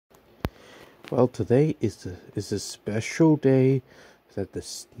Well, today is a special day that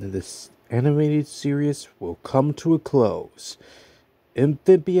this animated series will come to a close.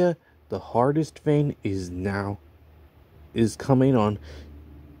 Amphibia, the hardest vein is coming on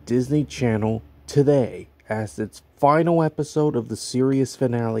Disney Channel today as its final episode of the series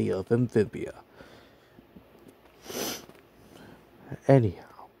finale of Amphibia.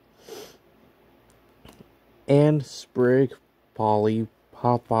 Anyhow, Anne, Sprig, Polly,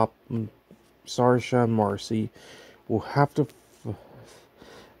 Pop-Pop, Sarsha, and Marcy will have to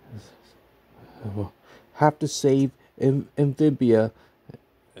save Amphibia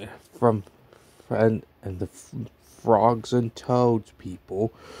from and the frogs and toads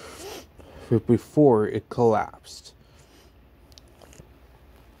people before it collapsed.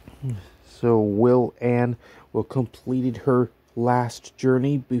 So will Anne completed her last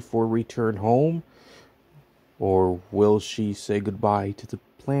journey before return home, or will she say goodbye to the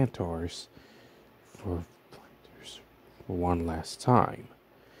plantars for one last time?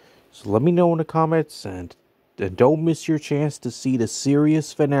 So let me know in the comments, and don't miss your chance to see the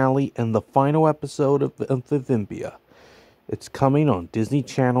series finale and the final episode of Amphibia. It's coming on Disney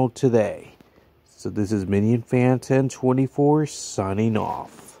Channel today. So this is Minion Fan 1024 signing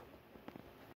off.